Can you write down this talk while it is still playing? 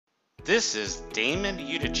This is Damon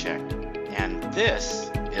Udacek, and this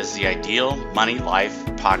is the Ideal Money Life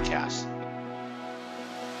podcast.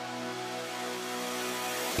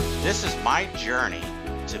 This is my journey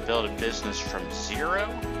to build a business from zero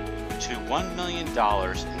to $1 million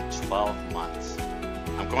in 12 months.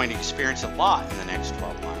 I'm going to experience a lot in the next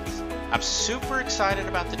 12 months. I'm super excited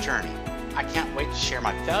about the journey. I can't wait to share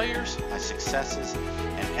my failures, my successes,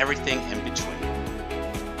 and everything in between.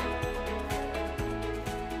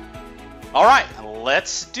 All right,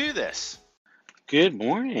 let's do this. Good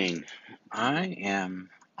morning. I am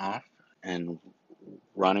off and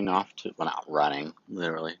running off to, well, not running,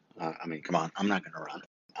 literally. Come on, I'm not going to run.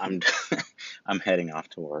 I'm I'm heading off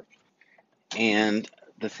to work. And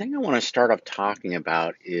the thing I want to start off talking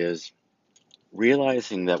about is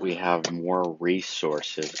realizing that we have more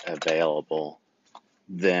resources available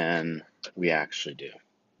than we actually do.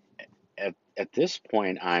 At this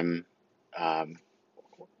point, um,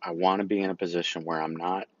 I want to be in a position where I'm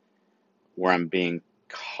being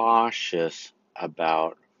cautious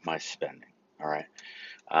about my spending. All right.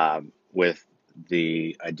 With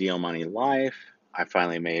the Ideal Money Life, I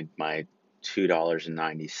finally made my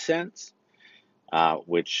 $2.90,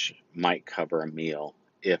 which might cover a meal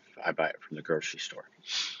if I buy it from the grocery store.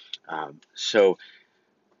 So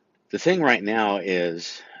the thing right now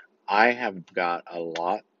is I have got a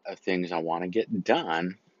lot of things I want to get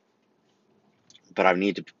done, but I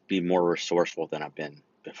need to be more resourceful than I've been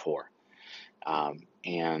before.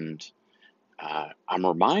 And I'm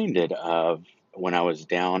reminded of when I was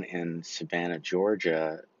down in Savannah,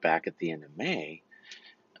 Georgia, back at the end of May.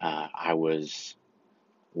 I was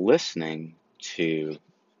listening to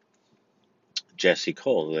Jesse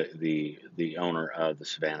Cole, the owner of the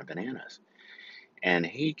Savannah Bananas, and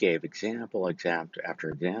he gave example after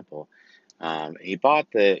example. He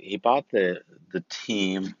bought the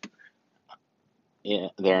team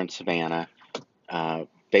there in Savannah.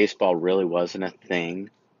 Baseball really wasn't a thing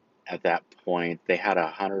at that point. They had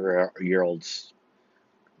about a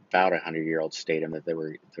 100-year-old stadium that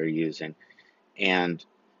they're using, and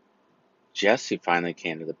Jesse finally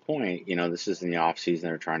came to the point. This is in the off season.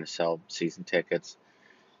 They're trying to sell season tickets,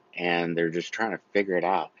 and they're just trying to figure it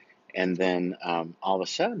out. And then all of a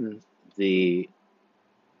sudden,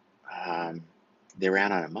 um, they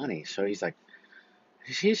ran out of money. So he's like,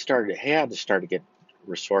 he had to start to get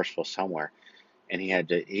resourceful somewhere, and he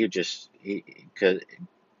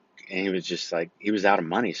was just like, he was out of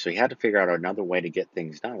money. So he had to figure out another way to get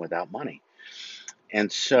things done without money. And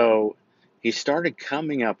so he started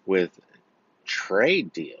coming up with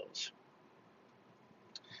trade deals.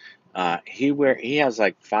 He has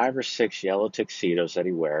like 5 or 6 yellow tuxedos that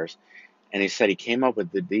he wears, and he said he came up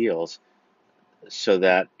with the deals so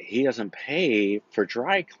that he doesn't pay for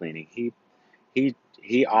dry cleaning.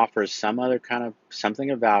 He offers some other kind of something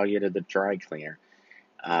of value to the dry cleaner,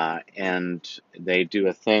 and they do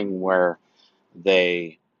a thing where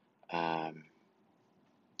they um,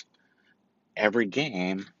 every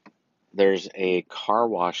game there's a car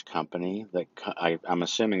wash company I'm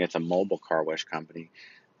assuming it's a mobile car wash company.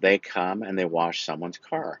 They come and they wash someone's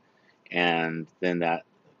car, and then that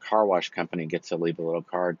car wash company gets to leave a little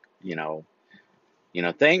card,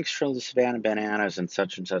 thanks from the Savannah Bananas and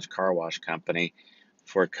such car wash company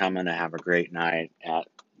for coming to have a great night at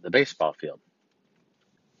the baseball field.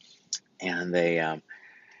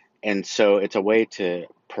 And so it's a way to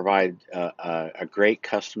provide a great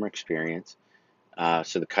customer experience.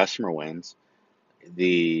 So the customer wins.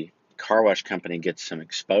 The car wash company gets some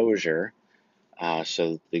exposure.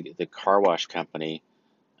 So the car wash company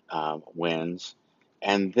wins,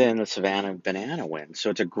 and then the Savannah Banana wins. So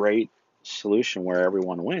it's a great solution where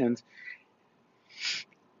everyone wins.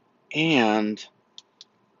 And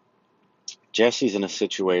Jesse's in a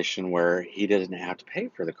situation where he doesn't have to pay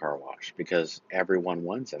for the car wash because everyone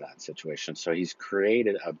wins in that situation. So he's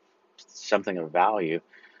created something of value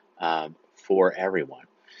for everyone.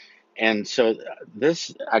 And so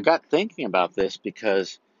I got thinking about this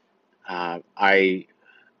because and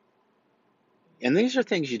these are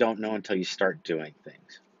things you don't know until you start doing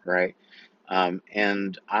things, right?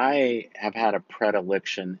 And I have had a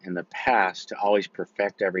predilection in the past to always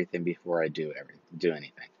perfect everything before I do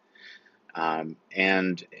anything.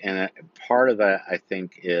 And part of that, I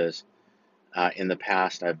think, is in the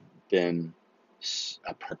past I've been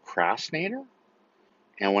a procrastinator,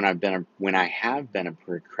 and when I have been a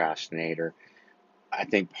procrastinator, I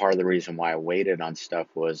think part of the reason why I waited on stuff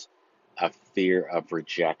was a fear of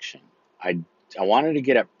rejection. I I wanted to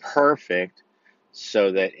get it perfect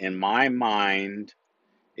so that in my mind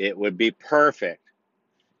it would be perfect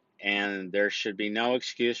and there should be no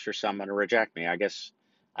excuse for someone to reject me. I guess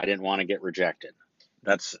I didn't want to get rejected.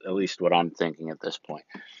 That's at least what I'm thinking at this point.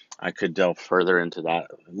 I could delve further into that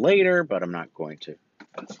later, but I'm not going to.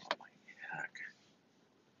 Heck.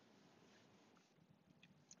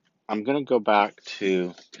 I'm going to go back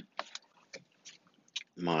to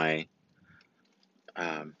my.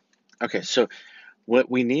 Um, okay, so what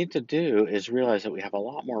we need to do is realize that we have a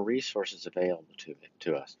lot more resources available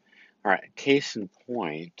to us. All right, case in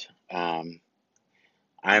point,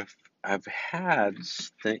 I've I've had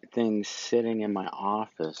things sitting in my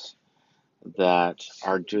office that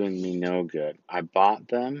are doing me no good. I bought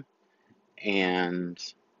them and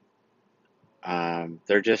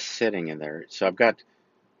they're just sitting in there. So I've got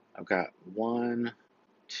one,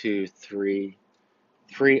 two, three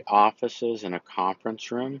offices and a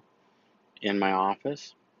conference room in my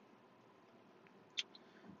office,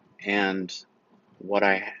 and what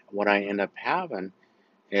I end up having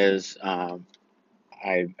is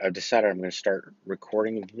I've decided I'm going to start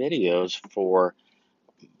recording videos for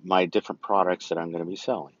my different products that I'm going to be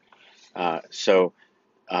selling. So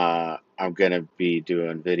I'm going to be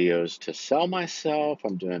doing videos to sell myself.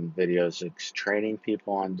 I'm doing videos training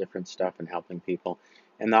people on different stuff and helping people.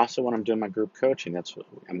 And also when I'm doing my group coaching, that's what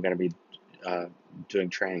I'm going to be uh, doing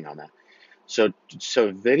training on that. So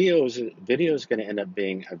video is going to end up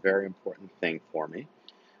being a very important thing for me.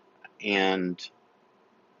 And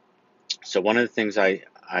so one of the things I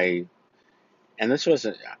and this was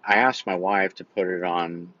I asked my wife to put it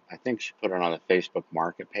on. I think she put it on the Facebook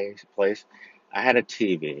Marketplace. I had a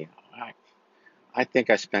TV. I think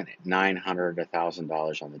I spent $900,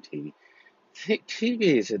 $1,000 on the TV.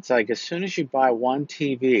 TVs, it's like as soon as you buy one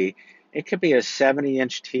TV, it could be a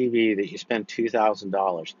 70-inch TV that you spend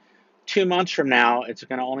 $2,000. 2 months from now, it's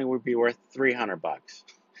going to only be worth $300.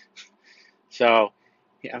 So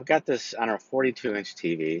yeah, I've got this, I don't know, 42-inch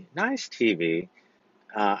TV, nice TV.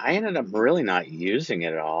 I ended up really not using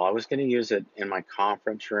it at all. I was going to use it in my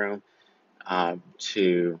conference room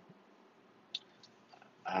to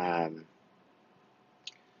um,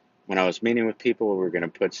 when I was meeting with people, we were going to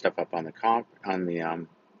put stuff up on the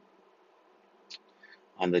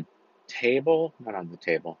on the table, not on the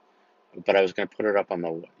table, but I was going to put it up on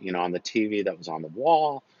the on the TV that was on the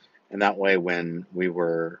wall, and that way when we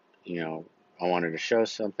were I wanted to show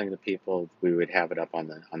something to people, we would have it up on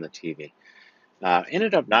the TV.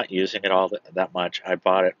 Ended up not using it all that much. I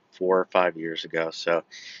bought it 4 or 5 years ago, so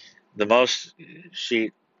the most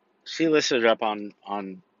she she listed it up on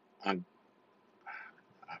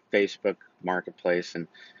Facebook Marketplace, and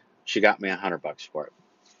she got me $100 for it.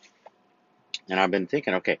 And I've been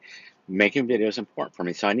thinking, okay, making videos is important for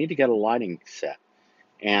me, so I need to get a lighting set.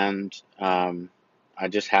 And I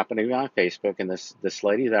just happened to be on Facebook, and this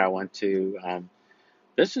lady that I went to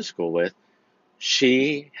business school with,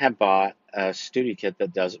 she had bought a studio kit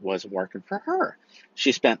that wasn't working for her.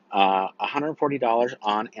 She spent $140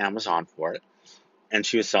 on Amazon for it, and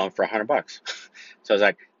she was selling for $100. So I was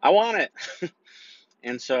like, I want it.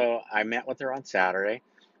 And so I met with her on Saturday.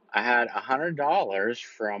 I had $100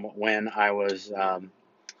 from when I was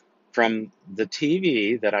from the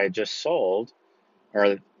TV that I just sold,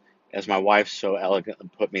 or as my wife so elegantly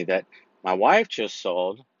put me, that my wife just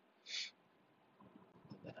sold.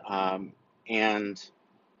 Um, and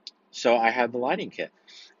so I had the lighting kit.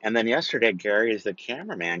 And then yesterday, Gary, as the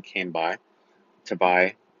cameraman, came by to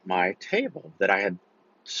buy my table that I had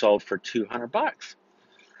sold for $200.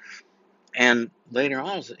 And later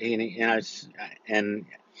on, and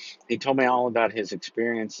he told me all about his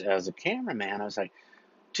experience as a cameraman. I was like,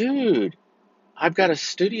 dude, I've got a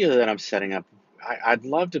studio that I'm setting up. I'd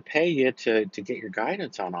love to pay you to get your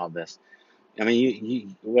guidance on all this. I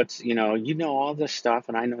mean, you know all this stuff,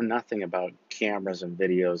 and I know nothing about cameras and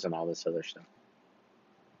videos and all this other stuff.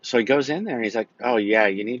 So he goes in there and he's like, "Oh yeah,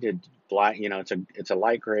 you need to black. It's a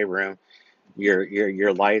light gray room.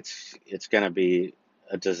 Your lights, it's gonna be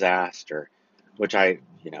a disaster." Which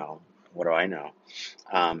what do I know?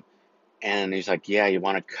 Um, and he's like, "Yeah, you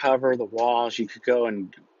want to cover the walls. You could go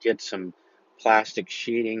and get some plastic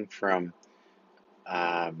sheeting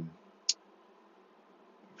um,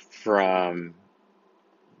 from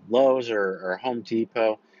Lowe's or Home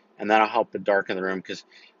Depot, and that'll help to darken the room. Because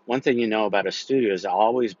one thing you know about a studio is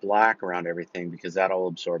always black around everything because that'll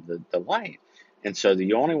absorb the light. And so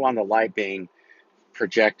you only want the light being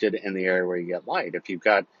projected in the area where you get light. If you've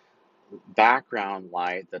got background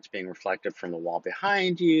light that's being reflected from the wall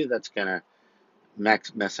behind you, that's going to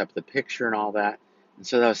mess up the picture and all that." And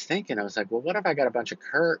so I was thinking, I was like, well, what if I got a bunch of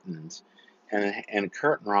curtains and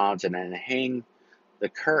curtain rods and then hang the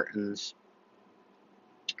curtains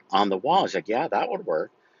on the wall? He's like, yeah, that would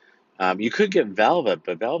work. You could get velvet,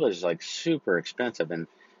 but velvet is like super expensive,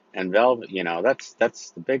 and velvet, that's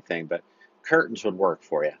the big thing. But curtains would work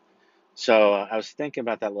for you. So I was thinking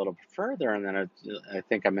about that a little bit further, and then I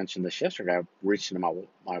think I mentioned this yesterday. I reached into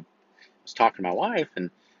I was talking to my wife,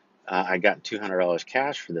 and I got $200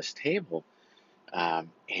 cash for this table, and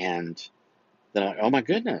then oh my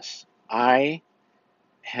goodness, I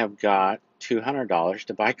have got $200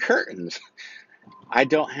 to buy curtains. I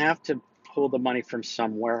don't have to pull the money from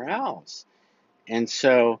somewhere else. And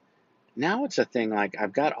so now it's a thing like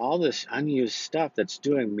I've got all this unused stuff that's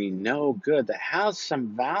doing me no good that has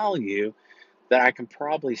some value that I can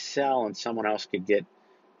probably sell and someone else could get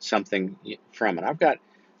something from it. I've got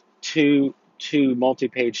two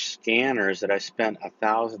multi-page scanners that I spent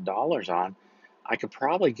 $1,000 on. I could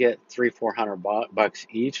probably get 300-400 bucks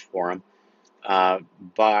each for them uh,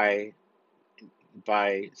 by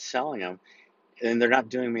selling them, and they're not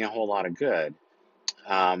doing me a whole lot of good.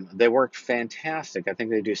 They work fantastic. I think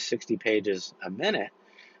they do 60 pages a minute.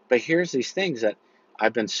 But here's these things that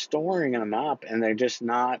I've been storing them up, and they're just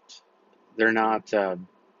not. They're not. They're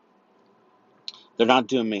not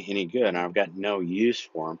doing me any good, and I've got no use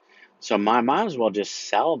for them. So I might as well just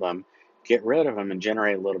sell them, get rid of them, and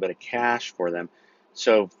generate a little bit of cash for them.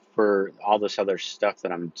 So for all this other stuff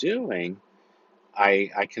that I'm doing,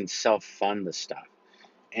 I can self-fund the stuff.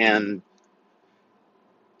 And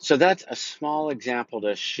so that's a small example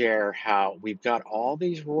to share how we've got all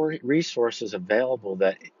these resources available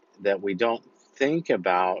that we don't think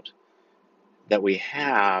about that we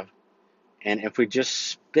have. And if we just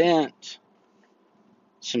spent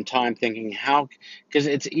some time thinking how, because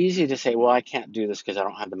it's easy to say, well, I can't do this because I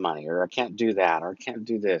don't have the money, or I can't do that, or I can't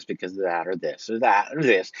do this because of that, or this, or that, or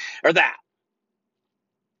this, or that.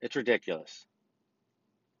 It's ridiculous.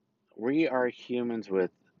 We are humans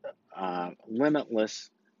with limitless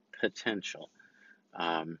potential.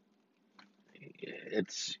 Um,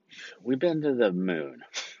 it's we've been to the moon,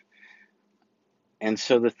 and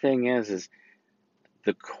so the thing is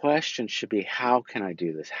the question should be, how can I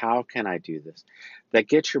do this? How can I do this? That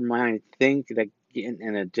gets your mind think that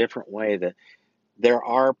in a different way, that there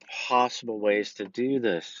are possible ways to do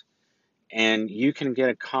this, and you can get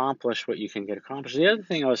accomplished what you can get accomplished. The other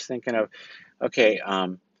thing I was thinking of, okay,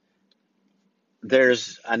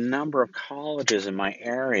 there's a number of colleges in my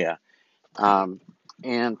area, um,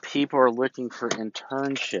 and people are looking for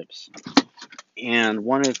internships. And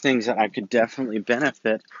one of the things that I could definitely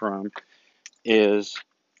benefit from is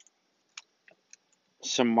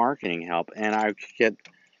some marketing help. And I could get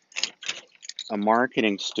a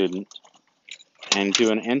marketing student and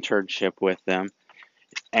do an internship with them.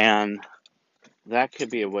 And that could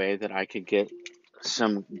be a way that I could get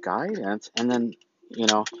some guidance. And then, you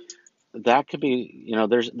know, that could be,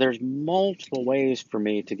 there's multiple ways for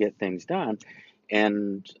me to get things done.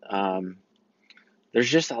 And there's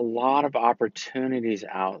just a lot of opportunities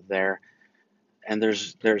out there. And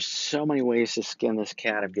there's so many ways to skin this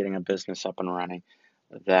cat of getting a business up and running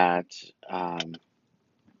that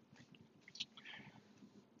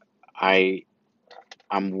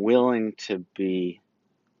I'm willing to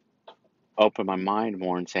open my mind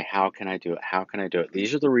more and say, how can I do it? How can I do it?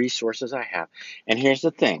 These are the resources I have. And here's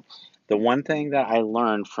the thing. The one thing that I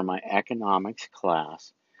learned from my economics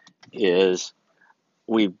class is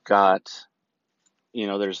we've got,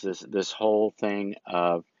 there's this whole thing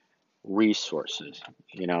of resources,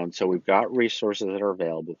 and so we've got resources that are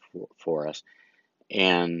available for us.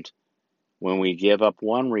 And when we give up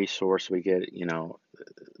one resource, we get,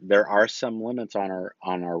 there are some limits on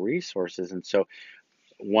our resources. And so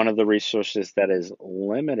one of the resources that is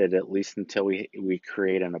limited, at least until we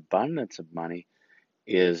create an abundance of money,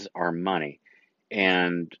 is our money.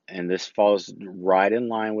 And this falls right in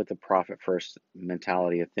line with the profit first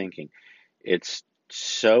mentality of thinking. It's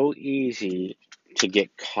so easy to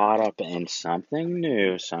get caught up in something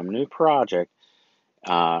new, some new project,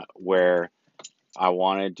 where I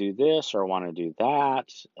want to do this or I want to do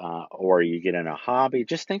that, or you get in a hobby.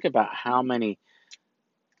 Just think about how many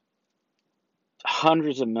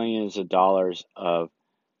hundreds of millions of dollars of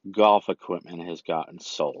golf equipment has gotten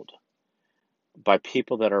sold by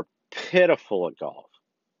people that are pitiful at golf.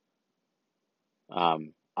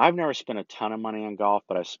 I've never spent a ton of money on golf,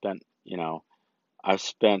 but I've spent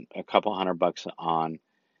a couple $100 on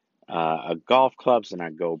golf clubs, and I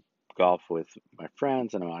go golf with my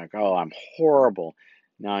friends, and I'm like, oh, I'm horrible.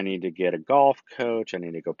 Now I need to get a golf coach. I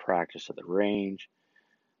need to go practice at the range.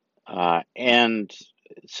 And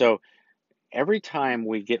so every time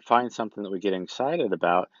we find something that we get excited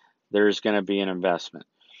about, there's going to be an investment.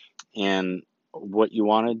 And what you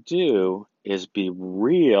want to do is be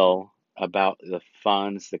real about the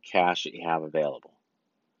funds, the cash that you have available.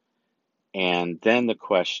 And then the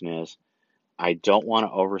question is, I don't want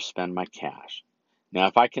to overspend my cash. Now,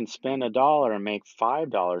 if I can spend $1 and make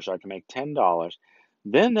 $5, or I can make $10,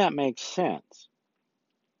 then that makes sense.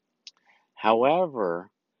 However,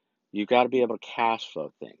 you got to be able to cash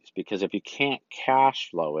flow things, because if you can't cash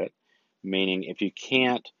flow it, meaning if you're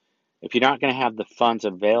not going to have the funds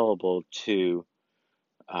available to,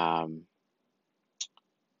 um,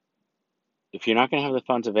 if you're not going to have the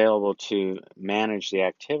funds available to manage the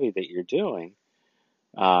activity that you're doing,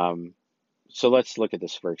 um, so let's look at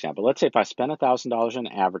this for example. Let's say if I spend $1,000 in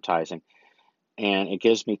advertising and it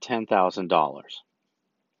gives me $10,000.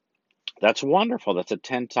 That's wonderful. That's a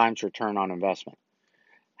 10 times return on investment.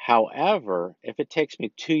 However, if it takes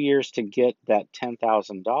me 2 years to get that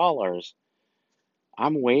 $10,000,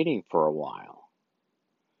 I'm waiting for a while.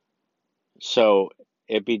 So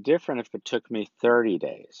it'd be different if it took me 30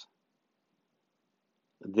 days.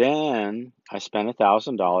 Then I spend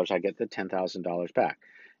 $1,000, I get the $10,000 back.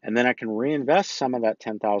 And then I can reinvest some of that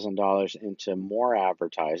 $10,000 into more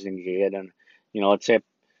advertising,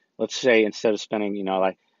 let's say instead of spending,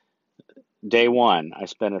 like day one, I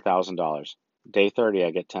spend $1,000. Day 30,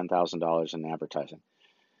 I get $10,000 in advertising.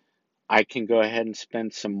 I can go ahead and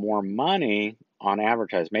spend some more money on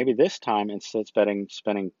advertising. Maybe this time, instead of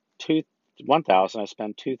spending 1,000, I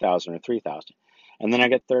spend 2,000 or 3,000, and then I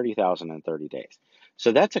get 30,000 in 30 days.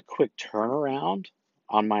 So that's a quick turnaround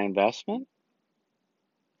on my investment.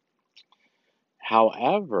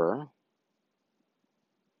 However,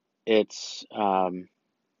 it's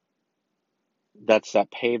that's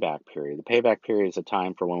that payback period. The payback period is a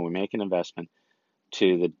time for when we make an investment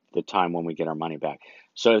to the time when we get our money back.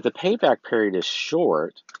 So if the payback period is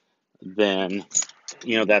short, then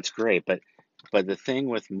that's great. But the thing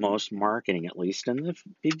with most marketing, at least in the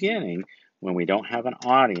beginning, when we don't have an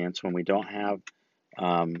audience, when we don't have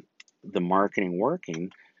the marketing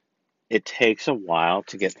working, it takes a while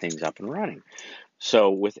to get things up and running. So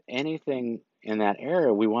with anything in that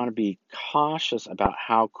area, we want to be cautious about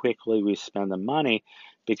how quickly we spend the money,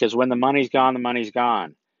 because when the money's gone, the money's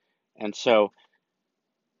gone. And so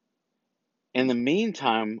in the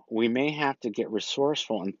meantime, we may have to get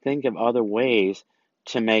resourceful and think of other ways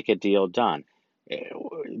to make a deal done.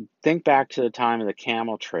 Think back to the time of the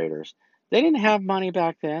camel traders. They didn't have money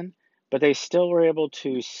back then, but they still were able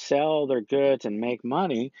to sell their goods and make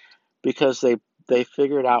money because they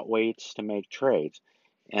figured out ways to make trades.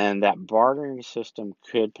 And that bartering system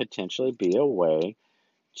could potentially be a way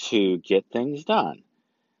to get things done.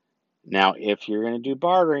 Now, if you're going to do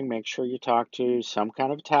bartering, make sure you talk to some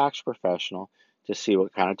kind of tax professional to see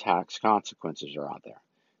what kind of tax consequences are out there.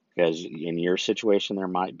 Because in your situation, there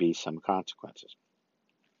might be some consequences.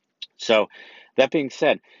 So, that being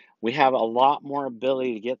said, we have a lot more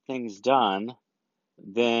ability to get things done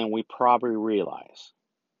than we probably realize.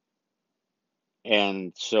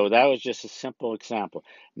 And so that was just a simple example.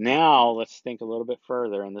 Now, let's think a little bit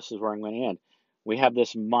further, and this is where I'm going to end. We have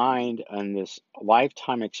this mind and this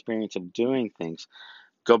lifetime experience of doing things.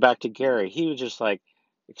 Go back to Gary. He was just like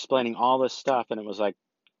explaining all this stuff, and it was like,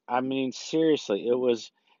 I mean, seriously,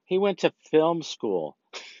 he went to film school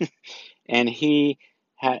and he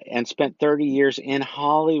had spent 30 years in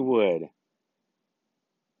Hollywood,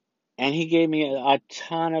 and he gave me a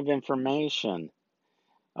ton of information.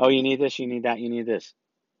 Oh, you need this, you need that, you need this.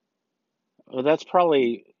 Well, that's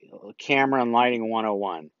probably camera and lighting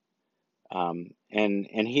 101.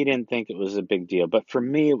 And he didn't think it was a big deal, but for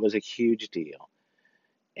me, it was a huge deal.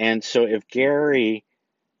 And so if Gary,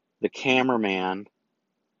 the cameraman,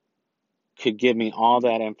 could give me all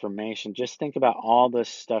that information, just think about all this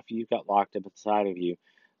stuff you've got locked up inside of you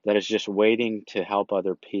that is just waiting to help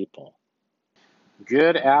other people.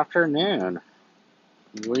 Good afternoon.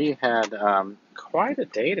 We had quite a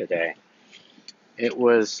day today. It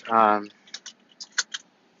was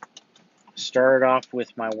started off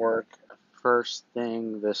with my work first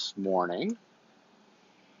thing this morning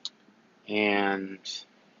and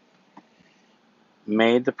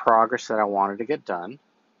made the progress that I wanted to get done.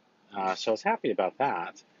 So I was happy about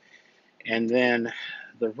that. And then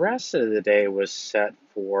the rest of the day was set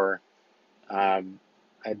for um,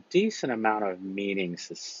 a decent amount of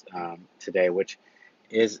meetings today, which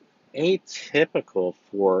is atypical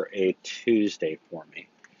for a Tuesday for me.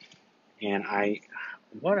 And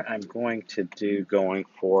what I'm going to do going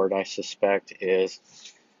forward, I suspect, is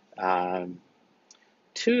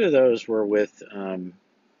two of those were with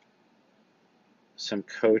some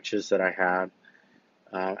coaches that I had.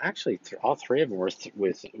 Actually, all three of them were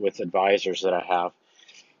with advisors that I have.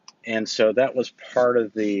 And so that was part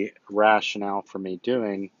of the rationale for me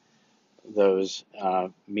doing those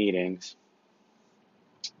meetings.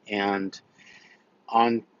 And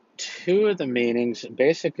on two of the meetings,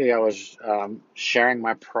 basically I was sharing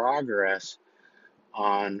my progress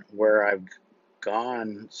on where I've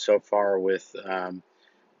gone so far with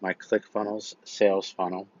my ClickFunnels sales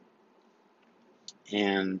funnel,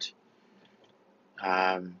 and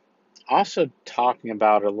also talking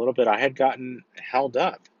about a little bit, I had gotten held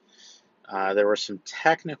up. There were some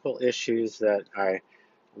technical issues that I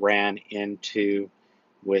ran into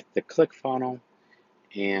with the ClickFunnel,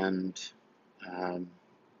 and um,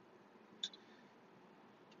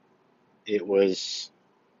 it was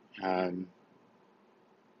um,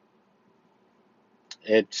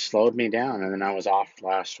 it slowed me down, and then I was off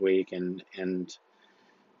last week, and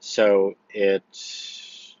so it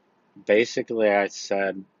basically I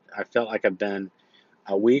said I felt like I've been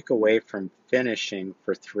a week away from finishing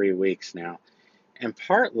for 3 weeks now, and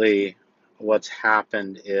partly what's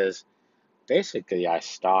happened is basically I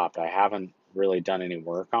stopped. I haven't really done any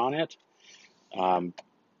work on it, um,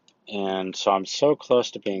 and so I'm so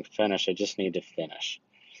close to being finished. I just need to finish,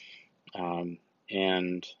 um,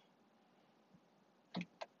 and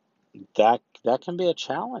that can be a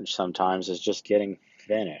challenge sometimes, is just getting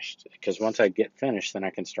finished, because once I get finished then I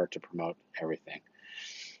can start to promote everything.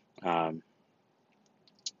 um,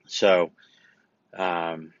 so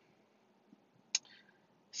um,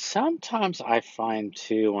 sometimes I find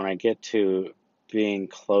too, when I get to being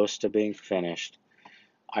close to being finished,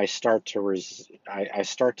 I start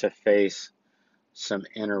to face some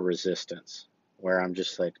inner resistance, where I'm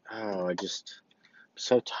just like, oh, I'm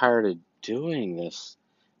so tired of doing this.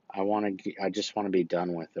 I just want to be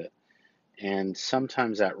done with it. And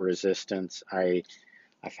sometimes that resistance, I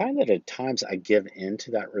find that at times I give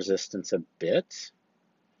into that resistance a bit,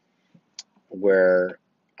 where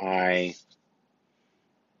I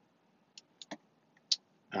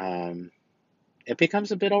um, it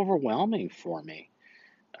becomes a bit overwhelming for me,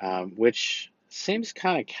 which seems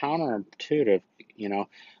kind of counterintuitive. You know,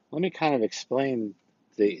 let me kind of explain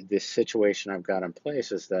the situation I've got in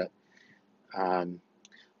place. Is that um,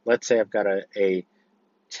 let's say I've got a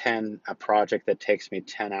project that takes me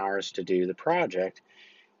 10 hours to do the project,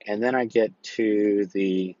 and then I get to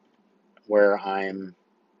the where I'm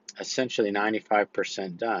essentially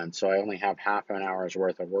 95% done. So I only have half an hour's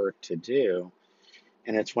worth of work to do.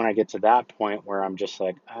 And it's when I get to that point where I'm just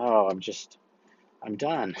like, oh, I'm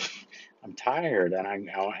done. I'm tired, and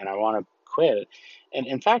I want to quit. And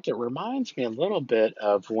in fact, it reminds me a little bit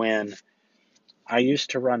of when I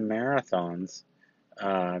used to run marathons.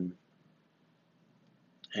 Um,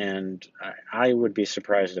 and I would be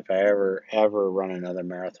surprised if I ever run another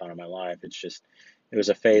marathon in my life. It was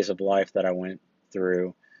a phase of life that I went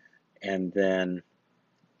through, and then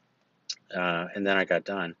I got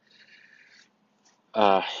done.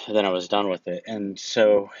 Then I was done with it, and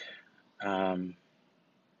so, um,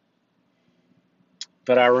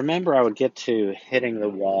 but I remember I would get to hitting the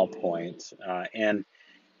wall point, and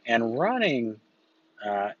running,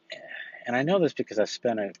 uh, and I know this because I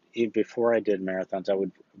spent it even before I did marathons. I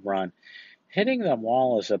would run. Hitting the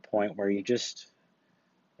wall is a point where you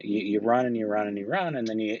run and you run and you run, and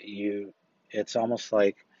then you it's almost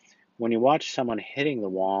like when you watch someone hitting the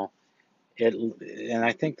wall, it and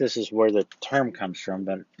I think this is where the term comes from,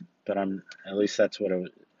 but I'm at least that's what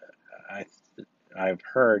I I've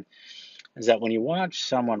heard, is that when you watch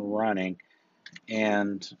someone running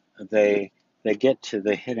and they they get to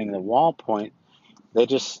the hitting the wall point, they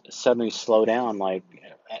just suddenly slow down, like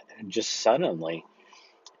just suddenly,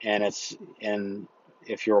 and and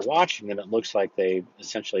if you're watching them, it looks like they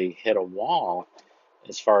essentially hit a wall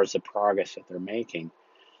as far as the progress that they're making.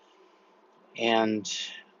 And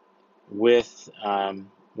with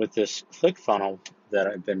this click funnel that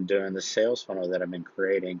I've been doing, the sales funnel that I've been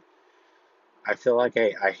creating, I feel like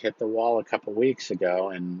I hit the wall a couple weeks ago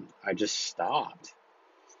and I just stopped.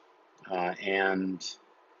 And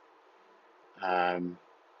um,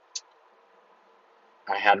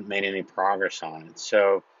 I hadn't made any progress on it.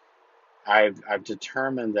 So I've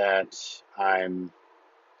determined that I'm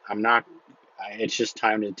not. It's just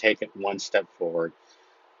time to take it one step forward.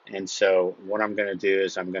 And so what I'm going to do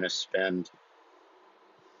is um, I'm going to spend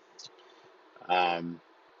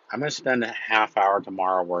a half hour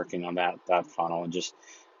tomorrow working on that funnel and just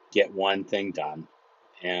get one thing done.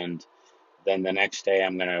 And then the next day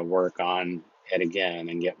I'm going to work on it again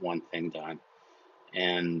and get one thing done.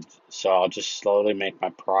 And so I'll just slowly make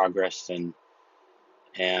my progress, and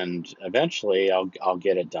eventually I'll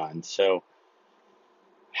get it done. So,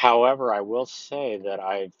 however, I will say that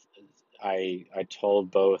I told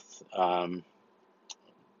both of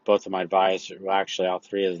my advisors, well, actually all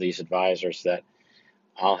three of these advisors, that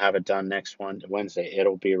I'll have it done next Wednesday.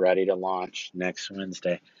 It'll be ready to launch next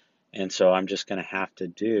Wednesday. And so I'm just going to have to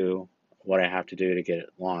do what I have to do to get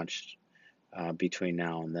it launched between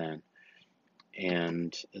now and then.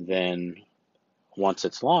 And then once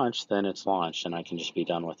it's launched, then it's launched and I can just be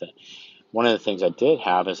done with it. One of the things I did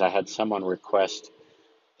have is I had someone request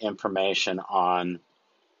information on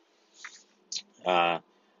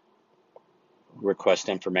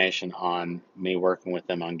me working with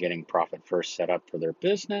them on getting Profit First set up for their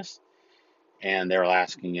business. And they were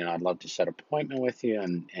asking, I'd love to set an appointment with you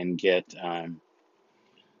and get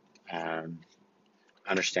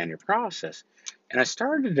understand your process. And I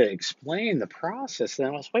started to explain the process. And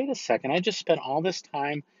I was, wait a second, I just spent all this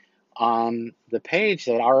time on the page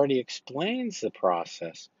that already explains the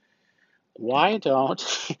process. Why don't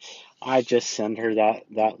I just send her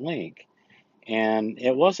that link? And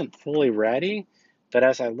it wasn't fully ready, but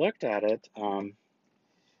as I looked at it,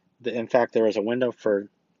 in fact, there was a window for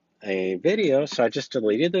a video, so I just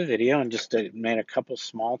deleted the video and just made a couple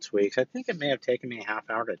small tweaks. I think it may have taken me a half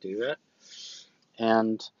hour to do it.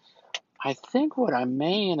 And I think what I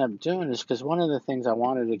may end up doing is, because one of the things I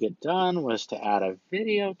wanted to get done was to add a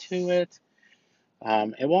video to it.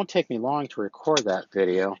 It won't take me long to record that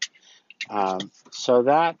video. So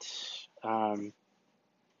that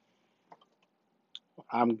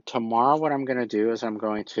tomorrow what I'm going to do is I'm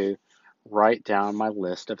going to write down my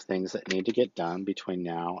list of things that need to get done between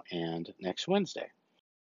now and next Wednesday.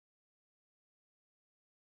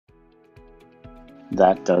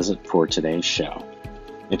 That does it for today's show.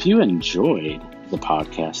 If you enjoyed the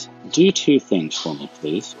podcast, do two things for me,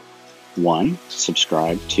 please. 1,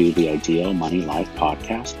 subscribe to the Ideal Money Life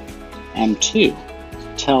podcast. And 2,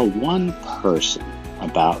 tell one person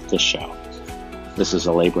about the show. This is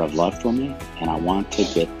a labor of love for me, and I want to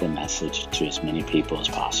get the message to as many people as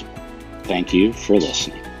possible. Thank you for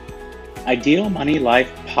listening. Ideal Money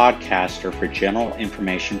Life podcasts are for general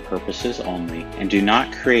information purposes only and do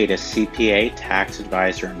not create a CPA, tax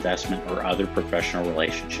advisor, investment, or other professional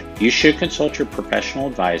relationship. You should consult your professional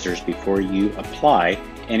advisors before you apply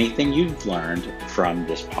anything you've learned from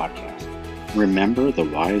this podcast. Remember the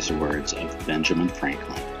wise words of Benjamin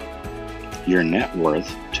Franklin. Your net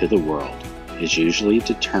worth to the world is usually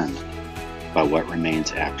determined by what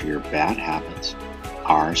remains after your bad habits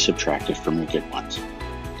are subtracted from your good ones.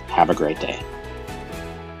 Have a great day.